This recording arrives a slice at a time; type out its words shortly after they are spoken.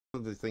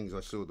One of the things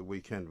I saw at the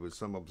weekend was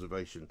some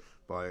observation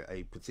by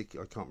a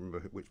particular, I can't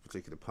remember which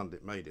particular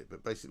pundit made it,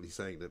 but basically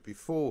saying that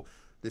before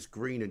this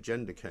green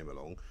agenda came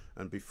along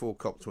and before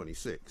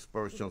COP26,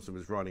 Boris Johnson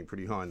was riding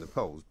pretty high in the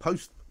polls.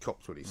 Post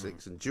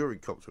COP26 and during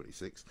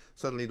COP26,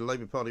 suddenly the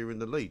Labour Party are in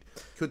the lead.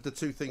 Could the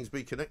two things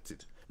be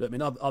connected? Look, I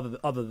mean,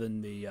 other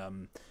than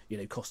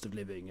the cost of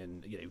living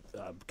and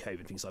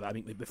COVID, things like that, I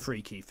think the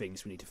three key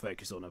things we need to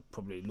focus on are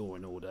probably law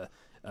and order,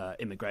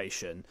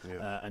 immigration,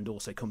 and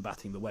also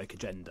combating the woke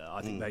agenda.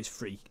 I think those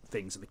three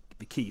things are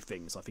the key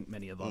things. I think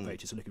many of our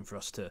voters are looking for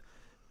us to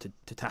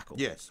tackle.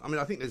 Yes, I mean,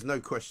 I think there's no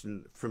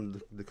question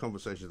from the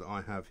conversations that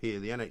I have here,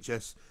 the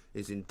NHS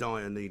is in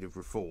dire need of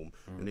reform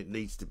and it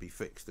needs to be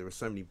fixed. There are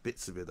so many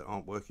bits of it that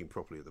aren't working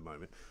properly at the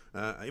moment.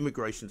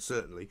 Immigration,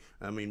 certainly.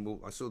 I mean,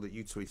 well, I saw that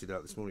you tweeted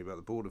out this morning about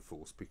the Border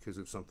Force because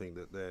of something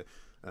that their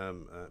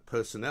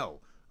personnel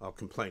are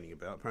complaining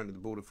about. Apparently the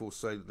Border Force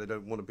say that they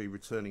don't want to be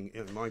returning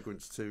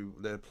migrants to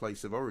their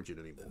place of origin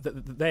anymore.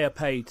 They are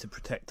paid to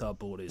protect our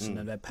borders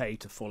and they're paid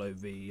to follow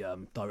the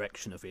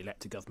direction of the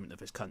elected government of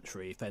this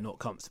country. If they're not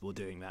comfortable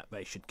doing that,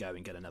 they should go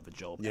and get another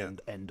job.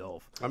 And end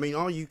of. I mean,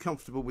 are you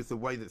comfortable with the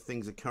way that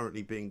things are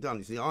currently being done?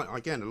 You see,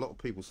 again, a lot of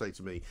people say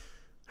to me,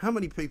 how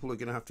many people are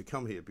going to have to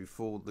come here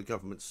before the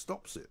government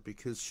stops it?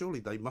 Because surely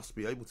they must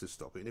be able to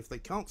stop it. And if they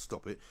can't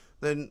stop it,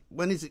 then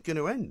when is it going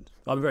to end?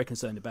 I'm very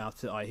concerned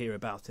about it. I hear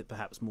about it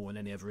perhaps more than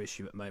any other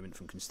issue at the moment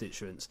from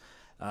constituents.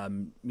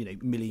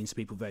 Millions of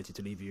people voted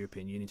to leave the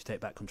European Union to take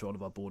back control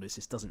of our borders.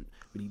 This doesn't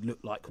really look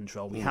like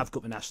control. We have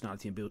got the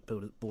Nationality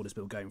and Borders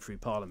Bill going through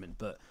Parliament,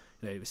 but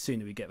the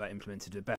sooner we get that implemented, the better.